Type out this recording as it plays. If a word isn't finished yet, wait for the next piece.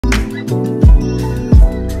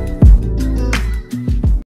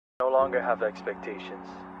longer have expectations.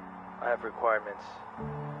 I have requirements.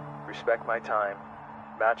 Respect my time.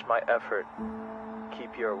 Match my effort.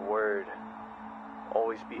 Keep your word.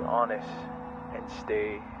 Always be honest. And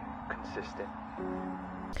stay consistent.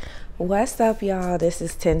 What's up, y'all? This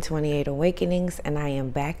is 1028 Awakenings, and I am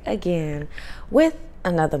back again with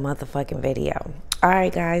another motherfucking video. All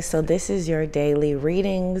right, guys, so this is your daily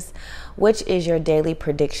readings, which is your daily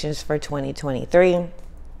predictions for 2023.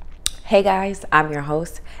 Hey guys, I'm your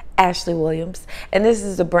host, Ashley Williams, and this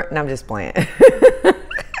is no, I'm just playing.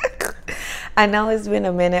 I know it's been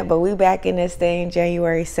a minute, but we back in this thing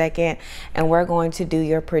January 2nd, and we're going to do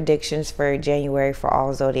your predictions for January for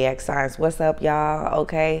all zodiac signs. What's up, y'all?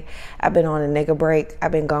 Okay, I've been on a nigga break.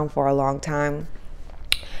 I've been gone for a long time.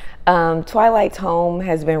 Twilight's home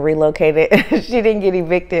has been relocated. She didn't get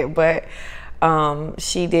evicted, but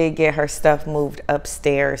she did get her stuff moved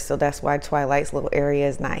upstairs, so that's why Twilight's little area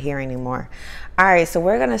is not here anymore. All right, so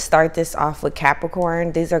we're gonna start this off with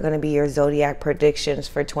Capricorn. These are gonna be your zodiac predictions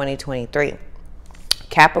for 2023.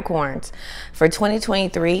 Capricorns, for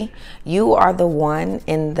 2023, you are the one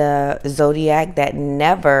in the zodiac that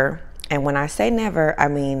never, and when I say never, I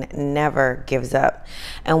mean never, gives up.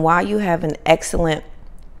 And while you have an excellent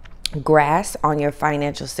grasp on your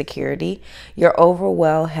financial security, your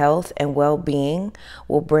overall health and well-being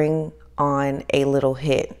will bring on a little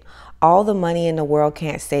hit. All the money in the world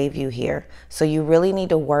can't save you here, so you really need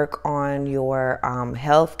to work on your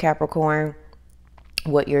health, Capricorn,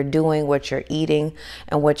 what you're doing, what you're eating,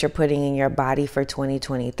 and what you're putting in your body for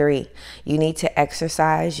 2023. You need to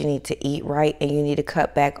exercise, you need to eat right, and you need to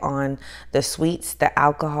cut back on the sweets, the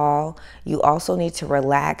alcohol. You also need to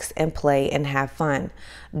relax and play and have fun.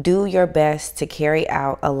 Do your best to carry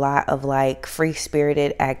out a lot of like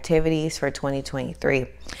free-spirited activities for 2023.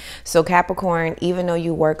 So Capricorn, even though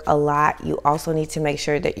you work a lot, you also need to make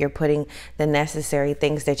sure that you're putting the necessary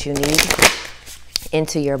things that you need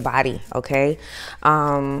into your body, okay?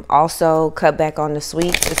 Also cut back on the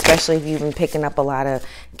sweets, especially if you've been picking up a lot of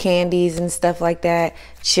candies and stuff like that.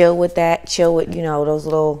 Chill with that. Chill with, you know, those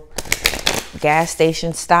little gas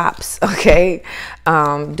station stops, okay?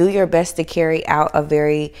 Do your best to carry out a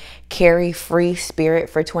very carry-free spirit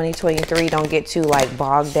for 2023. Don't get too like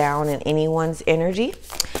bogged down in anyone's energy.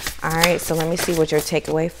 All right, so let me see what your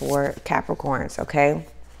takeaway for Capricorns, okay?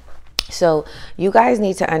 So you guys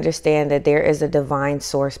need to understand that there is a divine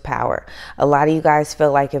source power. A lot of you guys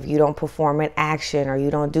feel like if you don't perform an action or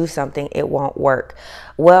you don't do something, it won't work.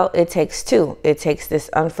 Well, it takes two. It takes this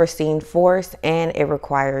unforeseen force and it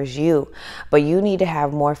requires you. But you need to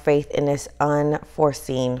have more faith in this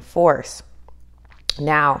unforeseen force.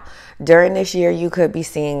 Now, during this year, you could be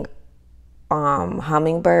seeing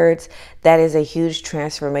hummingbirds. That is a huge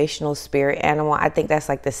transformational spirit animal. I think that's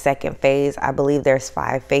like the second phase. I believe there's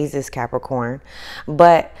 5 phases, Capricorn.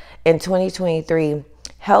 But in 2023,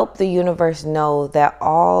 help the universe know that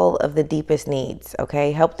all of the deepest needs,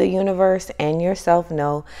 okay? Help the universe and yourself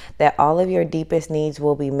know that all of your deepest needs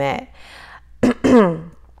will be met.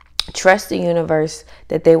 Trust the universe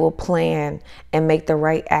that they will plan and make the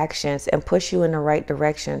right actions and push you in the right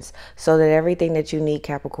directions so that everything that you need,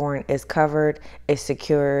 Capricorn, is covered, is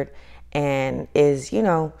secured, and is, you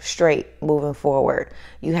know, straight moving forward.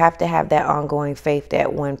 You have to have that ongoing faith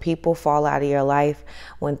that when people fall out of your life,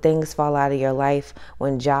 when things fall out of your life,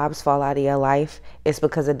 when jobs fall out of your life, it's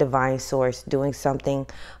because of divine source doing something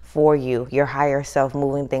for you, your higher self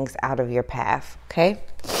moving things out of your path, okay?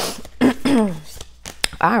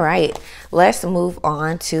 All right, let's move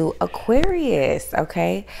on to Aquarius,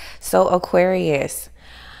 okay? So Aquarius,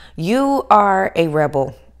 you are a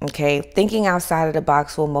rebel, okay? Thinking outside of the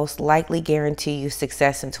box will most likely guarantee you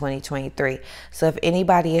success in 2023. So if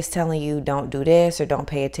anybody is telling you don't do this or don't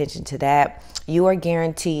pay attention to that, you are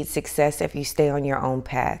guaranteed success if you stay on your own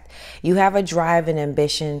path. You have a drive and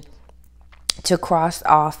ambition to cross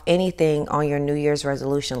off anything on your New Year's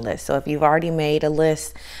resolution list. So if you've already made a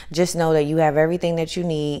list, just know that you have everything that you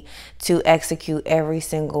need to execute every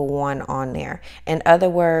single one on there. In other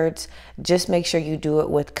words, just make sure you do it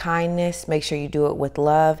with kindness, make sure you do it with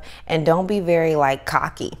love, and don't be very like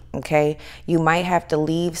cocky, okay? You might have to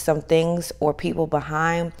leave some things or people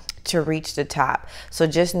behind to reach the top. So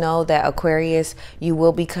just know that Aquarius, you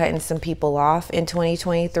will be cutting some people off in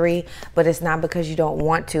 2023, but it's not because you don't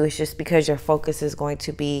want to, it's just because your focus is going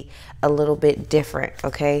to be a little bit different,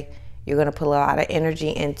 okay? You're going to put a lot of energy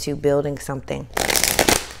into building something.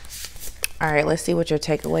 All right, let's see what your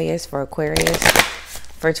takeaway is for Aquarius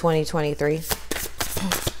for 2023.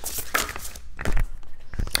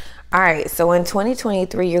 All right, so in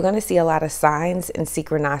 2023, you're going to see a lot of signs and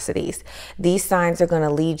synchronicities. These signs are going to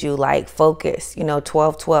lead you like focus,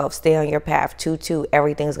 12-12, stay on your path, 2-2,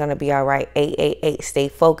 everything's going to be all right, 8-8-8, stay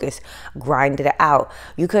focused, grind it out.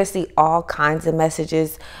 You could see all kinds of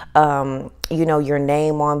messages, your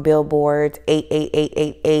name on billboards,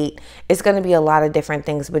 88888. It's going to be a lot of different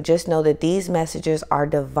things, but just know that these messages are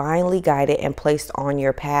divinely guided and placed on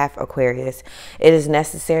your path, Aquarius. It is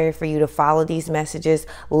necessary for you to follow these messages,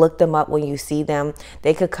 look them up when you see them.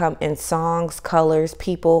 They could come in songs, colors,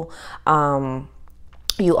 people.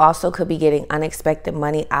 You also could be getting unexpected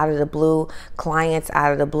money out of the blue, clients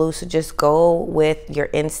out of the blue. So just go with your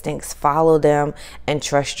instincts, follow them, and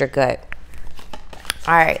trust your gut.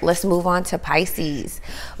 All right, let's move on to Pisces.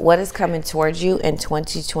 What is coming towards you in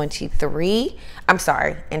 2023? I'm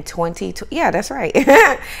sorry, yeah, that's right.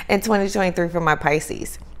 In 2023 for my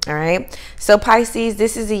Pisces. All right. So Pisces,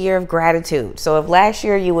 this is a year of gratitude. So if last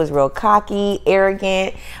year you was real cocky,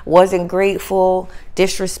 arrogant, wasn't grateful,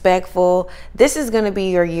 disrespectful, this is going to be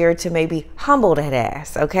your year to maybe humble that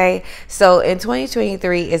ass. Okay. So in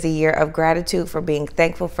 2023 is a year of gratitude for being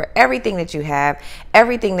thankful for everything that you have,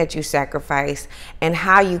 everything that you sacrificed, and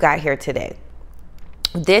how you got here today.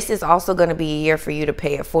 This is also going to be a year for you to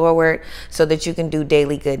pay it forward so that you can do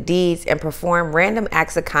daily good deeds and perform random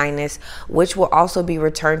acts of kindness, which will also be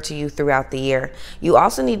returned to you throughout the year. You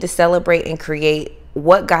also need to celebrate and create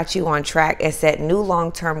what got you on track and set new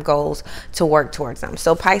long-term goals to work towards them.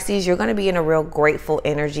 So Pisces, you're going to be in a real grateful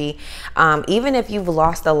energy. Even if you've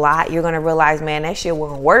lost a lot, you're going to realize, man, that shit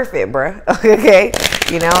wasn't worth it, bruh. Okay.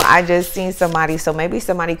 I just seen somebody, so maybe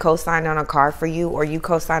somebody co-signed on a car for you, or you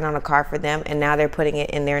co-signed on a car for them, and now they're putting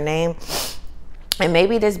it in their name. And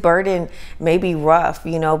maybe this burden may be rough,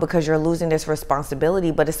 because you're losing this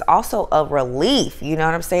responsibility, but it's also a relief. You know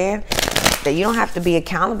what I'm saying? That you don't have to be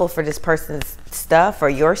accountable for this person's stuff or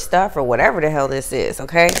your stuff or whatever the hell this is.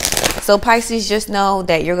 Okay. So Pisces, just know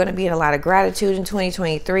that you're going to be in a lot of gratitude in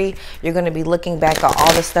 2023. You're going to be looking back at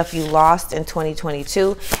all the stuff you lost in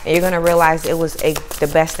 2022, and you're going to realize it was the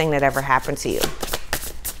best thing that ever happened to you.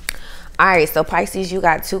 All right, so Pisces, you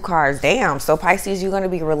got 2 cards. Damn. So Pisces, you're going to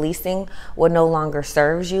be releasing what no longer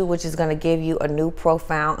serves you, which is going to give you a new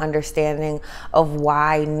profound understanding of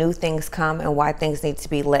why new things come and why things need to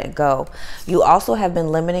be let go. You also have been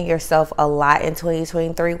limiting yourself a lot in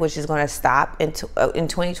 2023, which is going to stop in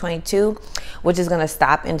 2022, which is going to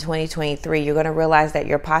stop in 2023. You're going to realize that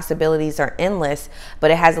your possibilities are endless,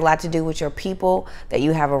 but it has a lot to do with your people that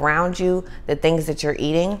you have around you, the things that you're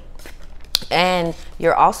eating. And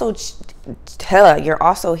you're also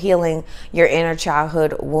healing your inner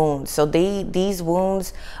childhood wounds. So these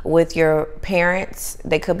wounds with your parents,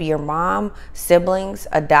 they could be your mom, siblings,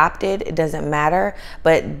 adopted, it doesn't matter.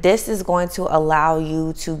 But this is going to allow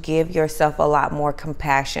you to give yourself a lot more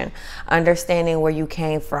compassion, understanding where you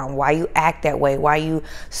came from, why you act that way, why you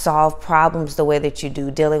solve problems the way that you do,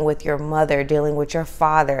 dealing with your mother, dealing with your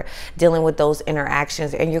father, dealing with those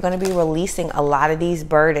interactions. And you're going to be releasing a lot of these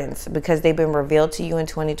burdens because they've been revealed to you in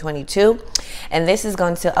 2022. And this is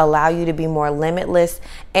going to allow you to be more limitless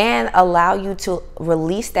and allow you to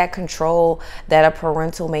release that control that a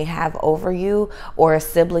parental may have over you or a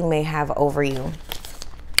sibling may have over you.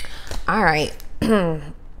 All right. Let's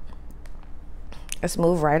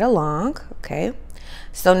move right along. Okay.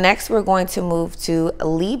 So next we're going to move to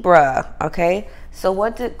Libra. Okay. So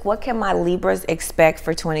what can my Libras expect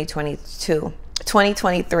for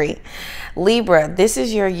 2023? Libra, this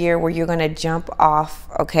is your year where you're going to jump off.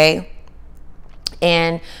 Okay.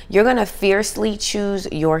 And you're going to fiercely choose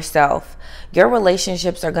yourself. Your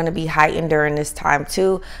relationships are going to be heightened during this time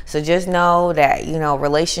too. So just know that,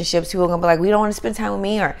 relationships, people are going to be like, we don't want to spend time with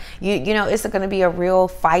me, or it's going to be a real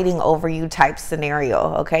fighting over you type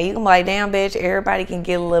scenario. Okay. You can be like, damn bitch, everybody can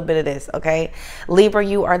get a little bit of this. Okay. Libra,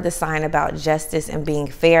 you are the sign about justice and being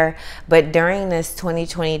fair. But during this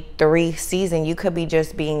 2023 season, you could be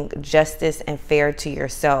just being justice and fair to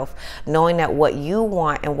yourself, knowing that what you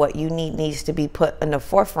want and what you need needs to be put in the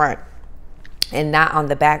forefront and not on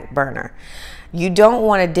the back burner. You don't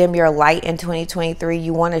want to dim your light in 2023.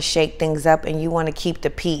 You want to shake things up and you want to keep the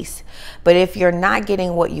peace. But if you're not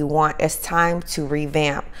getting what you want, it's time to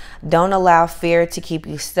revamp. Don't allow fear to keep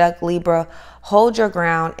you stuck, Libra. Hold your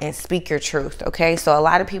ground and speak your truth. Okay. So a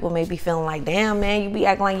lot of people may be feeling like, damn, man, you be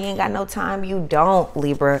acting like you ain't got no time. You don't,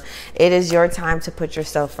 Libra. It is your time to put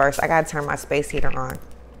yourself first. I got to turn my space heater on.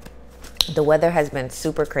 The weather has been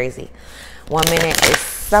super crazy. 1 minute it's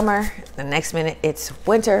summer, the next minute it's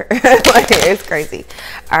winter. It's crazy.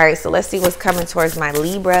 All right, so let's see what's coming towards my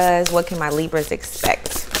Libras. What can my Libras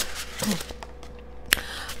expect?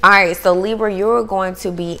 All right, so Libra, you're going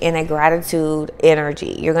to be in a gratitude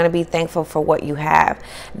energy. You're going to be thankful for what you have.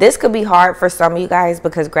 This could be hard for some of you guys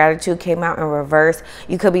because gratitude came out in reverse.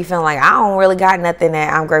 You could be feeling like, I don't really got nothing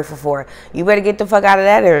that I'm grateful for. You better get the fuck out of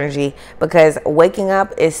that energy, because waking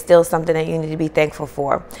up is still something that you need to be thankful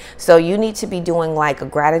for. So you need to be doing like a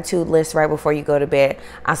gratitude list right before you go to bed.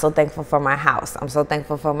 I'm so thankful for my house. I'm so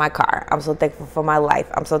thankful for my car. I'm so thankful for my life.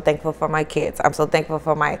 I'm so thankful for my kids. I'm so thankful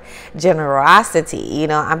for my generosity. You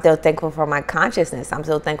know, I'm so thankful for my consciousness. I'm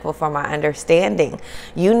so thankful for my understanding.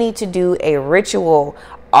 You need to do a ritual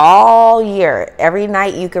all year. Every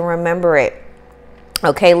night you can remember it.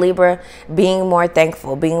 Okay, Libra, being more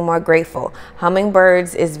thankful, being more grateful.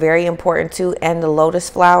 Hummingbirds is very important too, and the lotus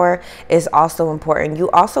flower is also important. You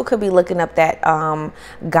also could be looking up that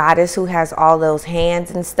goddess who has all those hands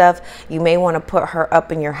and stuff. You may want to put her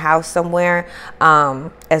up in your house somewhere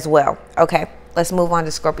as well. Okay, let's move on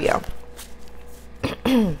to Scorpio.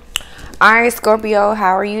 All right, Scorpio,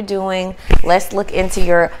 how are you doing? Let's look into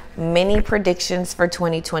your mini predictions for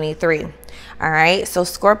 2023. All right, so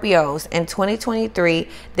Scorpios, in 2023,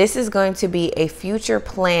 this is going to be a future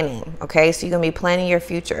planning. Okay, so you're going to be planning your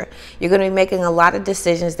future. You're going to be making a lot of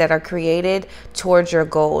decisions that are created towards your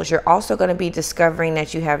goals. You're also going to be discovering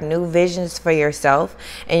that you have new visions for yourself,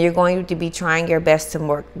 and you're going to be trying your best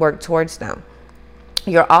to work towards them.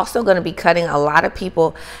 You're also going to be cutting a lot of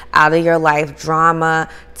people out of your life, drama,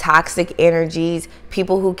 toxic energies,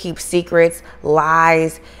 people who keep secrets,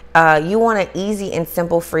 lies. You want an easy and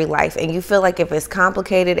simple free life, and you feel like if it's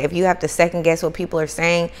complicated, if you have to second guess what people are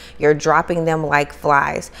saying, you're dropping them like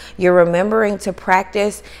flies. You're remembering to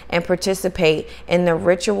practice and participate in the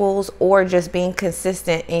rituals, or just being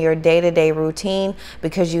consistent in your day-to-day routine,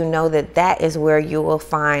 because you know that that is where you will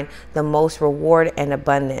find the most reward and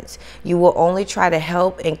abundance. You will only try to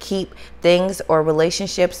help and keep things or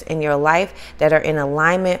relationships in your life that are in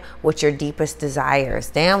alignment with your deepest desires.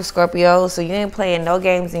 Damn, Scorpio, so you ain't playing no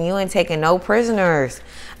games and you ain't taking no prisoners,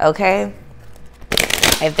 okay?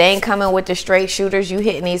 If they ain't coming with the straight shooters, you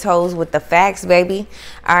hitting these hoes with the facts, baby.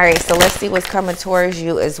 All right, so let's see what's coming towards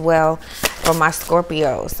you as well for my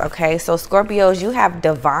Scorpios, okay? So Scorpios, you have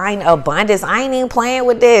divine abundance. I ain't even playing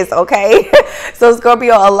with this, okay? So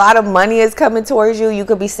Scorpio, a lot of money is coming towards you. You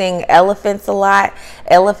could be seeing elephants a lot.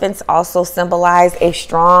 Elephants also symbolize a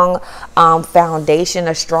strong foundation,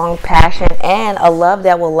 a strong passion, and a love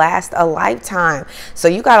that will last a lifetime. So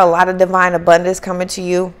you got a lot of divine abundance coming to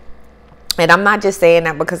you. And I'm not just saying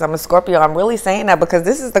that because I'm a Scorpio. I'm really saying that because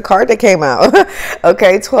this is the card that came out.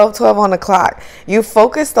 Okay, 12:12 on the clock. You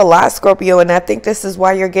focused a lot, Scorpio, and I think this is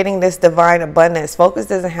why you're getting this divine abundance. Focus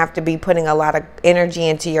doesn't have to be putting a lot of energy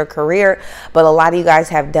into your career, but a lot of you guys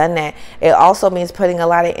have done that. It also means putting a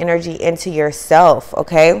lot of energy into yourself,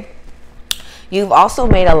 okay? You've also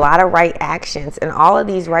made a lot of right actions, and all of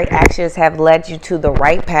these right actions have led you to the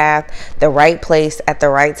right path, the right place at the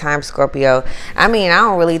right time, Scorpio. I mean, I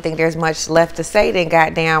don't really think there's much left to say than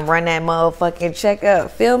goddamn run that motherfucking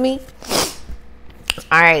checkup. Feel me?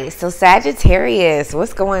 All right, so Sagittarius,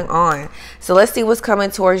 what's going on? So let's see what's coming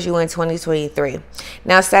towards you in 2023.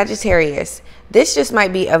 Now, Sagittarius, this just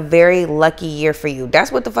might be a very lucky year for you. That's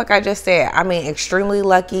what the fuck I just said. I mean, extremely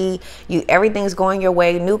lucky. Everything's going your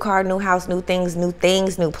way. New car, new house, new things, new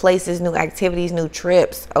places, new activities, new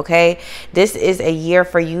trips, okay? This is a year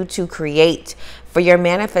for you to create, for your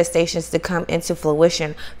manifestations to come into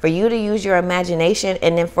fruition, for you to use your imagination,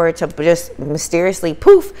 and then for it to just mysteriously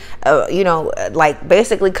poof, you know, like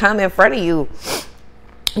basically come in front of you.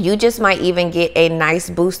 You just might even get a nice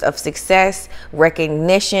boost of success,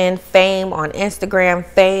 recognition, fame on Instagram,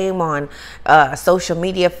 fame on social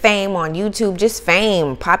media, fame on YouTube, just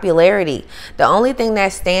fame, popularity. The only thing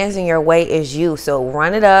that stands in your way is you. So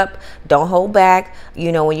run it up. Don't hold back.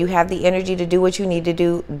 You know, when you have the energy to do what you need to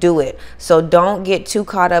do, do it. So don't get too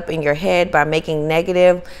caught up in your head by making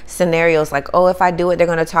negative scenarios like, oh, if I do it, they're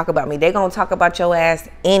going to talk about me. They're going to talk about your ass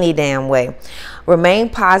any damn way. Remain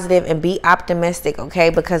positive and be optimistic, okay?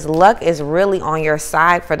 Because luck is really on your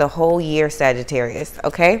side for the whole year, Sagittarius,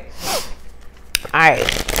 okay? All right,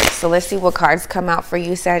 so let's see what cards come out for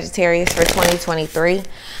you, Sagittarius, for 2023.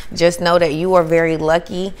 Just know that you are very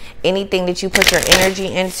lucky. Anything that you put your energy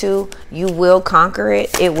into, you will conquer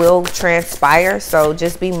it. It will transpire, so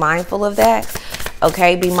just be mindful of that.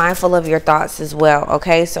 Okay, be mindful of your thoughts as well.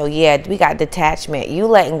 Okay, so yeah, we got detachment. You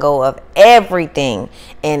letting go of everything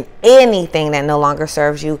and anything that no longer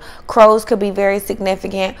serves you. Crows could be very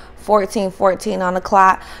significant. 14:14 on the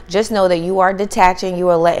clock. Just know that you are detaching. You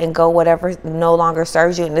are letting go whatever no longer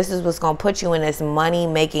serves you, and this is what's going to put you in this money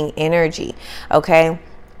making energy. Okay,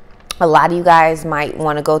 A lot of you guys might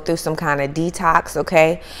want to go through some kind of detox,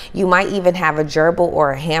 okay? You might even have a gerbil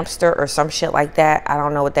or a hamster or some shit like that. I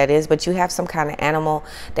don't know what that is, but you have some kind of animal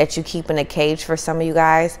that you keep in a cage for some of you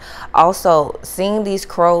guys. Also, seeing these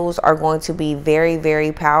crows are going to be very,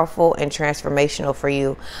 very powerful and transformational for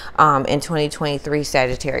you in 2023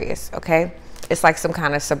 Sagittarius, okay? It's like some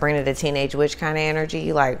kind of Sabrina the Teenage Witch kind of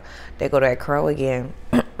energy. Like, there go that crow again.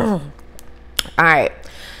 All right.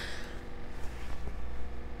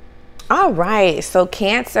 All right, so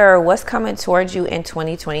Cancer, what's coming towards you in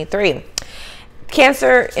 2023?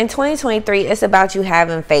 Cancer, in 2023, it's about you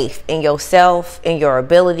having faith in yourself, in your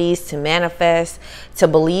abilities to manifest, to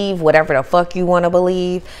believe whatever the fuck you want to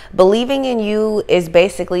believe. Believing in you is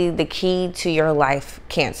basically the key to your life,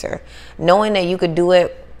 Cancer. Knowing that you could do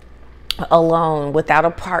it alone, without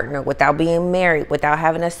a partner, without being married, without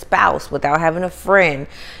having a spouse, without having a friend,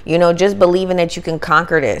 you know, just believing that you can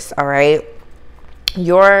conquer this, all right?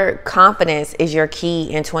 Your confidence is your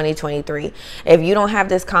key in 2023. If you don't have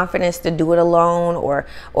this confidence to do it alone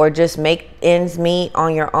or just make ends meet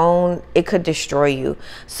on your own, it could destroy you.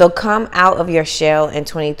 So come out of your shell in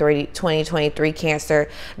 2023 Cancer.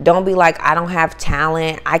 Don't be like, I don't have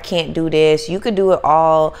talent, I can't do this. You could do it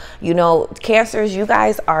all. You know, Cancers, you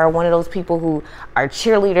guys are one of those people who are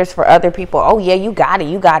cheerleaders for other people. Oh yeah, you got it,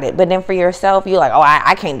 you got it. But then for yourself, you're like, oh,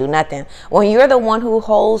 I can't do nothing. When you're the one who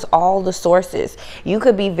holds all the sources, you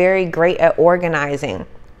could be very great at organizing,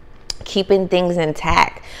 keeping things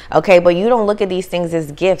intact, okay? But you don't look at these things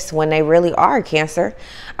as gifts when they really are, Cancer.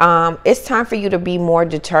 It's time for you to be more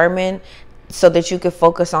determined so that you can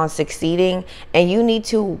focus on succeeding, and you need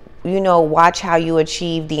to, you know, watch how you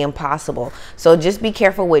achieve the impossible. So just be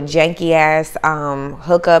careful with janky ass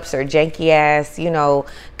hookups or janky ass, you know,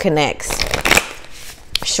 connects,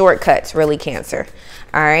 shortcuts, really, Cancer.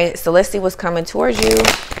 All right, so let's see what's coming towards you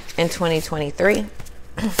in 2023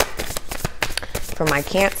 for my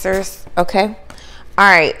Cancers, okay? All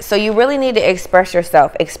right, so you really need to express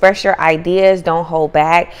yourself, express your ideas. Don't hold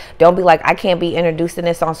back. Don't be like, I can't be introducing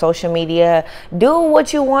this on social media. Do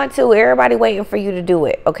what you want to. Everybody waiting for you to do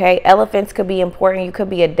it, okay? Elephants could be important. You could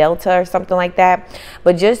be a Delta or something like that,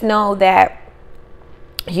 but just know that,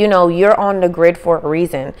 you know, you're on the grid for a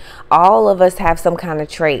reason. All of us have some kind of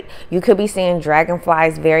trait. You could be seeing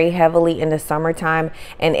dragonflies very heavily in the summertime,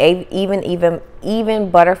 and even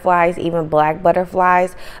butterflies, even black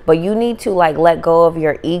butterflies. But you need to like let go of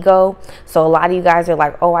your ego. So a lot of you guys are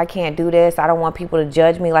like, oh, I can't do this, I don't want people to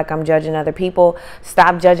judge me like I'm judging other people.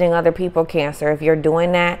 Stop judging other people, Cancer, if you're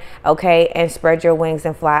doing that, okay? And spread your wings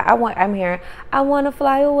and fly. I'm here, I want to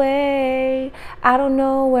fly away, I don't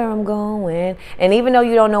know where I'm going. And even though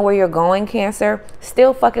you don't know where you're going, Cancer,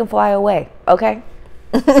 still fucking fly away, okay?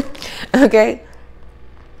 Okay.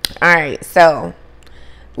 All right, so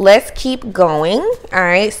let's keep going. All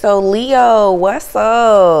right, so Leo, what's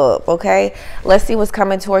up? Okay, let's see what's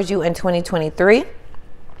coming towards you in 2023. All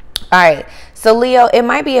right, so Leo, it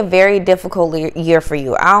might be a very difficult year for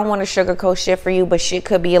you. I don't want to sugarcoat shit for you, but shit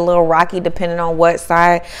could be a little rocky depending on what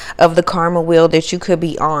side of the karma wheel that you could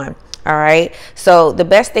be on. All right, so the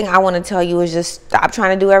best thing I want to tell you is just stop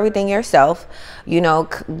trying to do everything yourself. You know,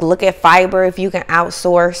 look at fiber if you can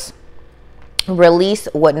outsource. Release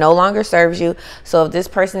what no longer serves you. So if this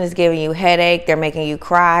person is giving you headache, they're making you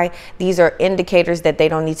cry, these are indicators that they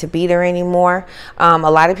don't need to be there anymore. A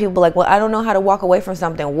lot of people are like, well, I don't know how to walk away from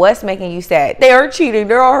something. What's making you sad? They are cheating,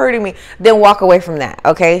 they're all hurting me. Then walk away from that,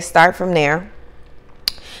 okay? Start from there.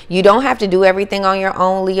 You don't have to do everything on your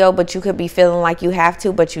own, Leo, but you could be feeling like you have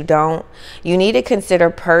to, but you don't. You need to consider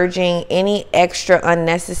purging any extra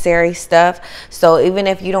unnecessary stuff. So even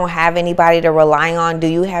if you don't have anybody to rely on, do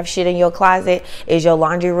you have shit in your closet? Is your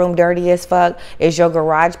laundry room dirty as fuck? Is your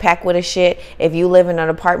garage packed with a shit? If you live in an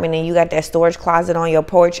apartment and you got that storage closet on your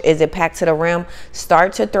porch, is it packed to the rim?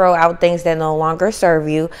 Start to throw out things that no longer serve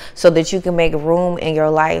you so that you can make room in your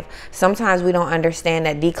life. Sometimes we don't understand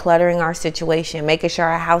that decluttering our situation, making sure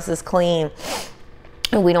our house is clean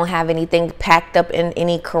and we don't have anything packed up in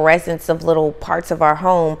any carescence of little parts of our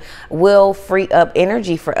home, will free up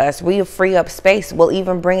energy for us. We'll free up space. We'll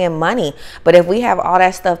even bring in money. But if we have all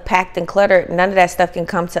that stuff packed and cluttered, none of that stuff can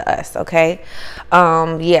come to us, okay?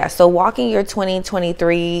 Yeah, so walking your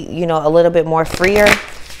 2023, you know, a little bit more freer,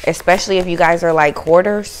 especially if you guys are like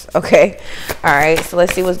hoarders, okay? All right, so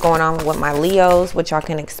let's see what's going on with my Leos, what y'all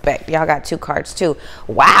can expect. Y'all got 2 cards too.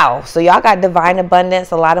 Wow, so y'all got divine abundance.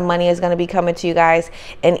 A lot of money is going to be coming to you guys,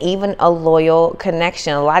 and even a loyal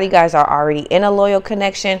connection. A lot of you guys are already in a loyal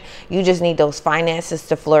connection. You just need those finances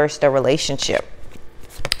to flourish the relationship.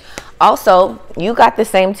 Also, you got the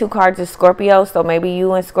same 2 cards as Scorpio, so maybe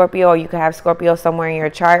you and Scorpio, or you could have Scorpio somewhere in your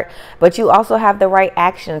chart, but you also have the right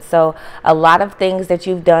action. So a lot of things that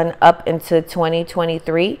you've done up into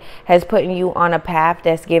 2023 has put you on a path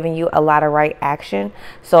that's giving you a lot of right action.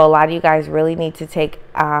 So a lot of you guys really need to take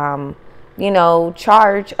you know,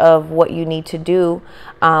 charge of what you need to do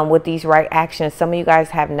with these right actions. Some of you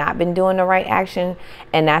guys have not been doing the right action,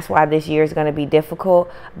 and that's why this year is going to be difficult.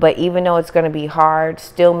 But even though it's going to be hard,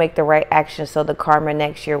 still make the right action so the karma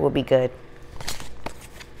next year will be good.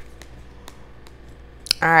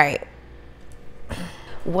 All right.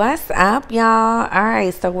 What's up, y'all? All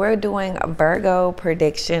right, so we're doing Virgo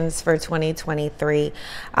predictions for 2023.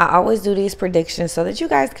 I always do these predictions so that you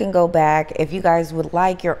guys can go back. If you guys would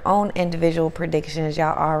like your own individual predictions,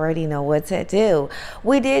 y'all already know what to do.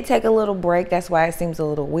 We did take a little break. That's why it seems a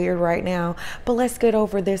little weird right now. But let's get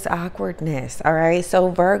over this awkwardness. All right, so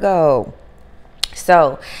Virgo.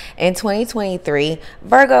 So in 2023,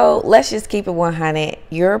 Virgo, let's just keep it 100.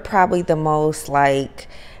 You're probably the most like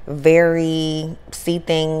very see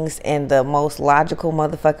things in the most logical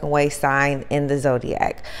motherfucking way sign in the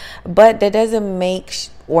zodiac, but that doesn't make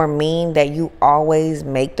or mean that you always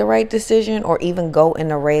make the right decision or even go in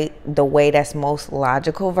the way that's most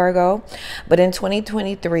logical, Virgo. But in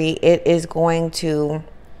 2023, it is going to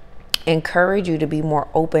encourage you to be more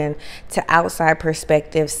open to outside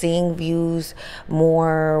perspective, seeing views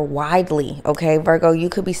more widely. Okay, Virgo, you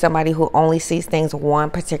could be somebody who only sees things one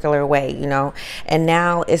particular way, you know, and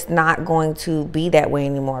now it's not going to be that way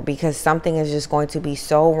anymore because something is just going to be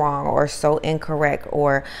so wrong or so incorrect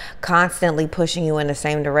or constantly pushing you in the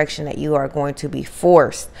same direction that you are going to be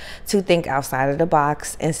forced to think outside of the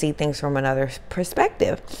box and see things from another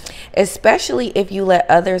perspective, especially if you let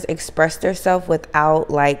others express themselves without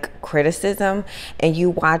like criticism and you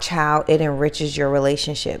watch how it enriches your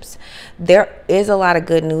relationships. There is a lot of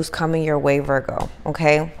good news coming your way, Virgo.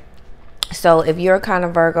 Okay, so if you're a kind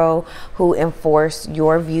of Virgo who enforce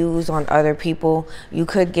your views on other people, you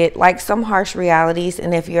could get like some harsh realities.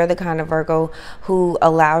 And if you're the kind of Virgo who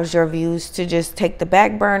allows your views to just take the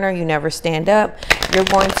back burner, you never stand up, you're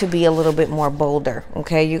going to be a little bit more bolder.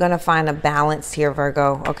 Okay, you're going to find a balance here,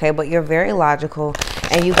 Virgo. Okay, but you're very logical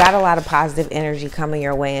and you got a lot of positive energy coming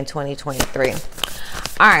your way in 2023. All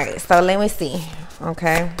right, so let me see.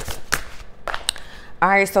 Okay. All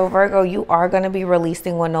right, so Virgo, you are going to be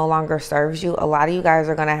releasing what no longer serves you. A lot of you guys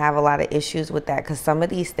are going to have a lot of issues with that because some of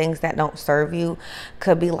these things that don't serve you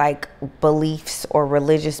could be like beliefs or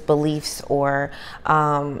religious beliefs or,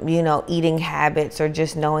 you know, eating habits or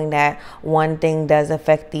just knowing that one thing does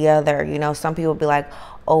affect the other. You know, some people be like,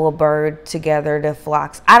 oh, a bird together that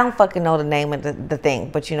flocks. I don't fucking know the name of the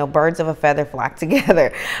thing, but you know, birds of a feather flock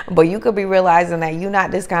together. But you could be realizing that you're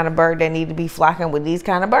not this kind of bird that need to be flocking with these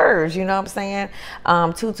kind of birds. You know what I'm saying?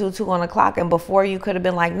 222 on the clock. And before you could have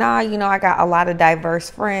been like, nah, you know, I got a lot of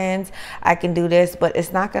diverse friends. I can do this, but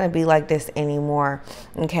it's not going to be like this anymore.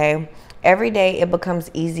 Okay. Every day it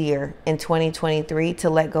becomes easier in 2023 to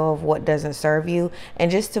let go of what doesn't serve you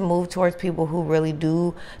and just to move towards people who really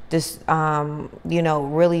do this, you know,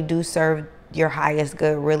 really do serve your highest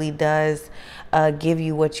good, really does give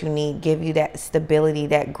you what you need, give you that stability,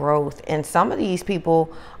 that growth. And some of these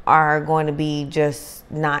people are going to be just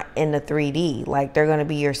not in the 3D. Like they're going to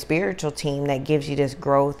be your spiritual team that gives you this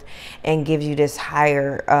growth and gives you this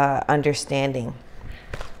higher understanding.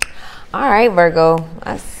 All right, Virgo,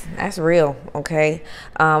 that's real. Okay.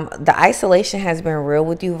 The isolation has been real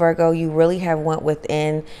with you, Virgo. You really have went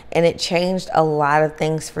within and it changed a lot of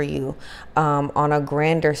things for you on a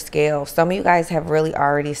grander scale. Some of you guys have really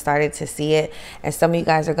already started to see it and some of you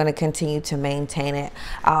guys are going to continue to maintain it.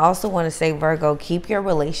 I also want to say, Virgo, keep your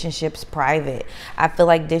relationships private. I feel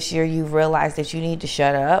like this year you've realized that you need to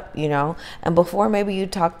shut up, you know, and before maybe you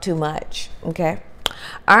talk too much. Okay.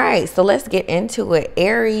 All right, so let's get into it.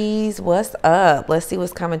 Aries, what's up? Let's see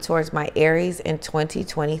what's coming towards my Aries in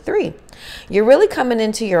 2023. You're really coming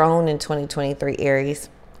into your own in 2023, Aries.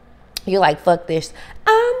 You're like, fuck this,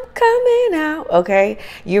 I'm coming out. Okay,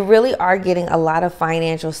 you really are getting a lot of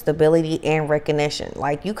financial stability and recognition.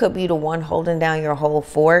 Like you could be the one holding down your whole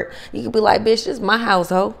fort. You could be like, bitch, this is my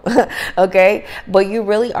household. Okay, but you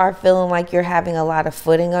really are feeling like you're having a lot of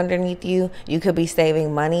footing underneath you. You could be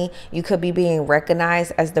saving money. You could be being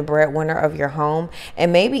recognized as the breadwinner of your home,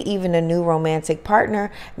 and maybe even a new romantic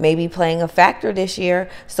partner may be playing a factor this year.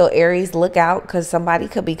 So Aries, look out, because somebody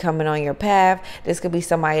could be coming on your path. This could be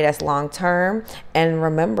somebody that's long term and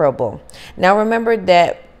rememberable. Now remember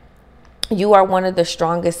that You are one of the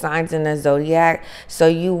strongest signs in the zodiac, so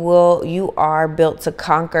you are built to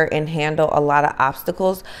conquer and handle a lot of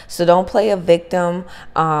obstacles. So don't play a victim,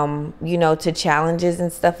 you know, to challenges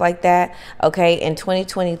and stuff like that. Okay, in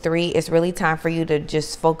 2023, it's really time for you to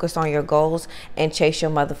just focus on your goals and chase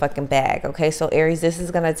your motherfucking bag. Okay, so Aries, this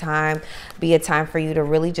is gonna be a time for you to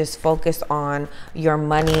really just focus on your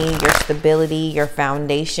money, your stability, your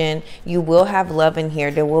foundation. You will have love in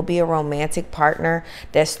here. There will be a romantic partner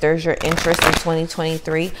that stirs your interest in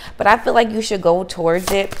 2023, but I feel like you should go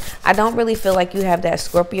towards it. I don't really feel like you have that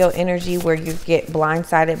Scorpio energy where you get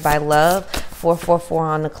blindsided by love. 444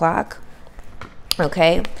 on the clock.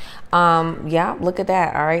 Okay. Yeah, look at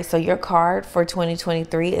that. All right, so your card for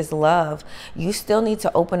 2023 is love. You still need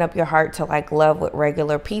to open up your heart to like love with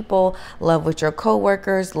regular people, love with your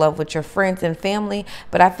coworkers, love with your friends and family,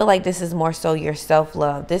 but I feel like this is more so your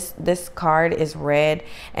self-love. This card is red,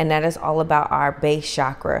 and that is all about our base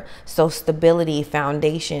chakra. So stability,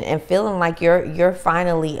 foundation, and feeling like you're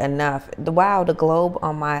finally enough. Wow, the globe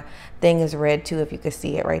on my thing is red too, if you could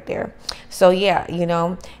see it right there. So yeah, you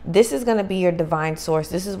know, this is going to be your divine source.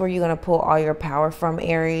 This is where you're going to pull all your power from,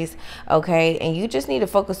 Aries. Okay, and you just need to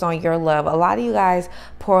focus on your love. A lot of you guys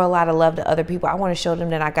pour a lot of love to other people. I want to show them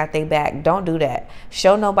that I got their back. Don't do that.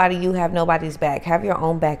 Show nobody you have nobody's back. Have your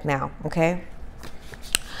own back now. Okay.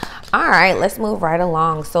 All right, let's move right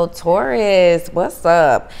along. So Taurus, what's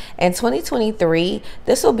up? In 2023,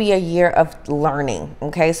 this will be a year of learning,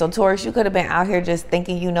 okay? So Taurus, you could have been out here just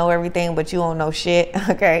thinking you know everything, but you don't know shit,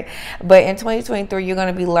 okay? But in 2023, you're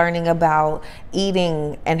going to be learning about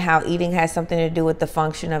eating and how eating has something to do with the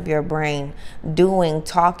function of your brain, doing,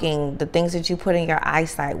 talking, the things that you put in your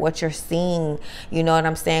eyesight, what you're seeing, you know what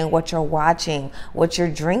I'm saying, what you're watching, what you're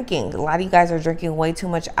drinking. A lot of you guys are drinking way too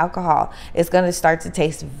much alcohol. It's going to start to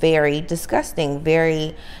taste very disgusting,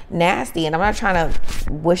 very nasty, and I'm not trying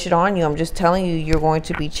to wish it on you. I'm just telling you, you're going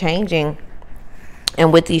to be changing,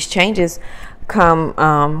 and with these changes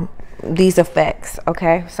come these effects.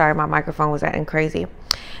 Okay, sorry, my microphone was acting crazy.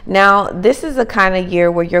 Now, this is a kind of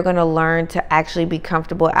year where you're going to learn to actually be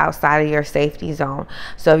comfortable outside of your safety zone.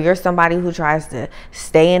 So if you're somebody who tries to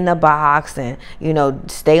stay in the box and, you know,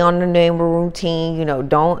 stay on the neighbor routine, you know,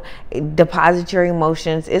 don't deposit your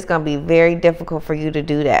emotions, it's going to be very difficult for you to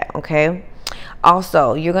do that. Okay.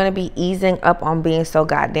 Also, you're going to be easing up on being so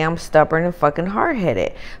goddamn stubborn and fucking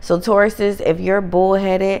hard-headed. So Tauruses, if you're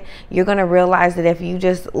bullheaded, you're going to realize that if you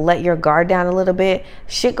just let your guard down a little bit,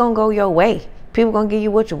 shit going to go your way. People gonna give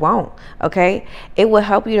you what you want, okay? It will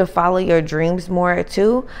help you to follow your dreams more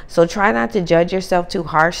too. So try not to judge yourself too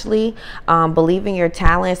harshly. Believe in your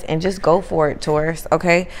talents and just go for it, Taurus,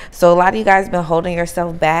 okay? So a lot of you guys been holding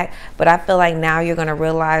yourself back, but I feel like now you're gonna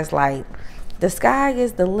realize like the sky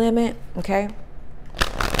is the limit, okay?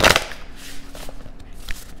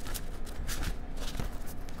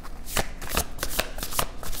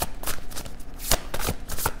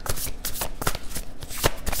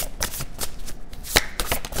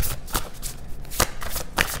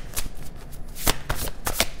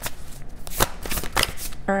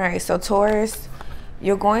 All right, so Taurus,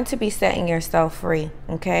 you're going to be setting yourself free,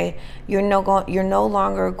 okay? You're no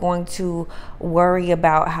longer going to worry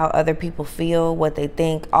about how other people feel, what they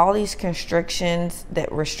think. All these restrictions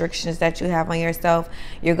that you have on yourself,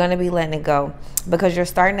 you're going to be letting it go because you're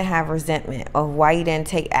starting to have resentment of why you didn't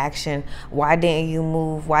take action. Why didn't you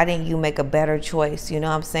move? Why didn't you make a better choice? You know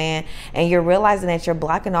what I'm saying? And you're realizing that you're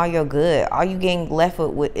blocking all your good. All you getting left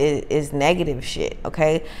with is negative shit,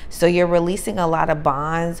 okay? So you're releasing a lot of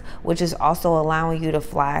bonds, which is also allowing you to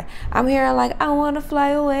fly. I'm hearing like, I want to fly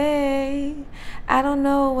away. I don't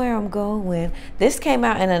know where I'm going. This came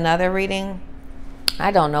out in another reading. I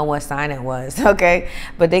don't know what sign it was, okay?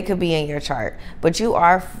 But they could be in your chart. But you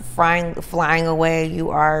are flying away. You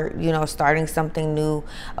are, you know, starting something new,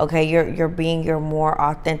 okay? You're being your more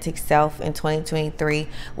authentic self in 2023,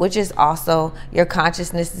 which is also your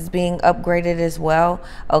consciousness is being upgraded as well,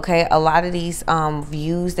 okay? A lot of these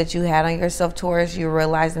views that you had on yourself, Taurus, you're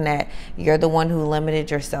realizing that you're the one who limited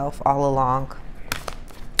yourself all along.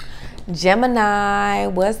 Gemini,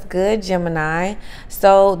 what's good, Gemini?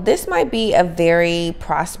 So this might be a very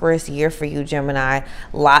prosperous year for you, Gemini.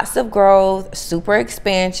 Lots of growth, super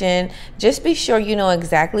expansion. Just be sure you know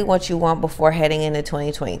exactly what you want before heading into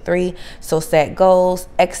 2023. So set goals,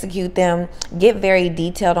 execute them, get very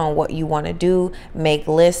detailed on what you want to do, make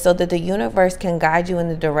lists so that the universe can guide you in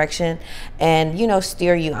the direction and, you know,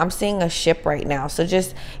 steer you. I'm seeing a ship right now. So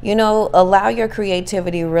just, you know, allow your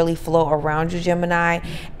creativity to really flow around you, Gemini,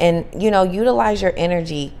 and you know, utilize your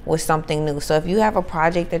energy with something new. So if you have a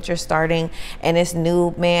project that you're starting and it's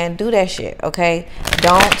new, man, do that shit, okay?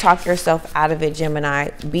 Don't talk yourself out of it, Gemini.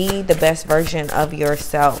 Be the best version of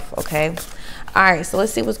yourself, okay? All right, so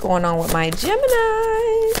let's see what's going on with my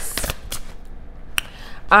Geminis.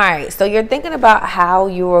 All right, so you're thinking about how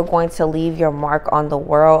you are going to leave your mark on the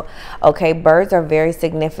world. Okay, birds are very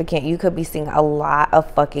significant. You could be seeing a lot of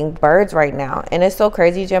fucking birds right now. And it's so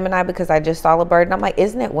crazy, Gemini, because I just saw a bird and I'm like,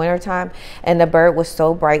 isn't it wintertime? And the bird was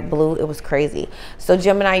so bright blue, it was crazy. So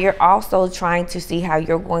Gemini, you're also trying to see how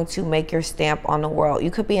you're going to make your stamp on the world.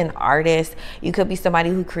 You could be an artist. You could be somebody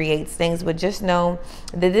who creates things, but just know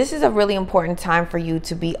that this is a really important time for you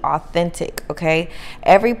to be authentic, okay?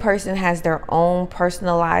 Every person has their own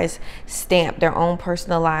personalized stamp, their own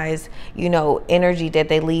personalized, you know, energy that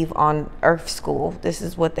they leave on Earth School. This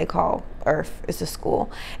is what they call Earth. It's a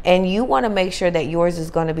school. And you want to make sure that yours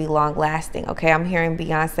is going to be long lasting. Okay. I'm hearing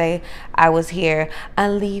Beyonce. I was here. I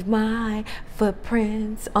leave my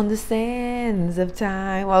footprints on the sands of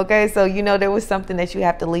time. Okay. So, you know, there was something that you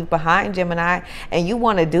have to leave behind, Gemini, and you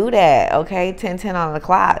want to do that. Okay. 10:10 on the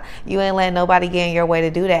clock. You ain't letting nobody get in your way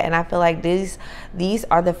to do that. And I feel like these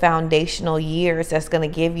are the foundational years that's going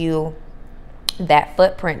to give you that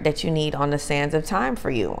footprint that you need on the sands of time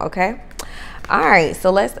for you. Okay. All right,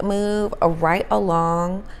 so let's move right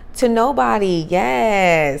along to nobody.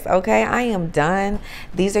 Yes. Okay, I am done.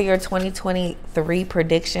 These are your 2023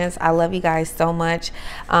 predictions. I love you guys so much.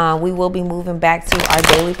 We will be moving back to our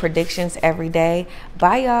daily predictions every day.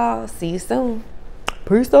 Bye, y'all. See you soon.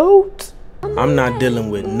 Peace out. I'm not dealing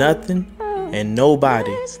with nothing and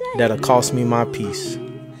nobody that'll cost me my peace.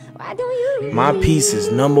 My peace is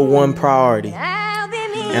 #1 priority,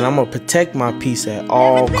 and I'm gonna protect my peace at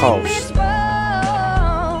all costs.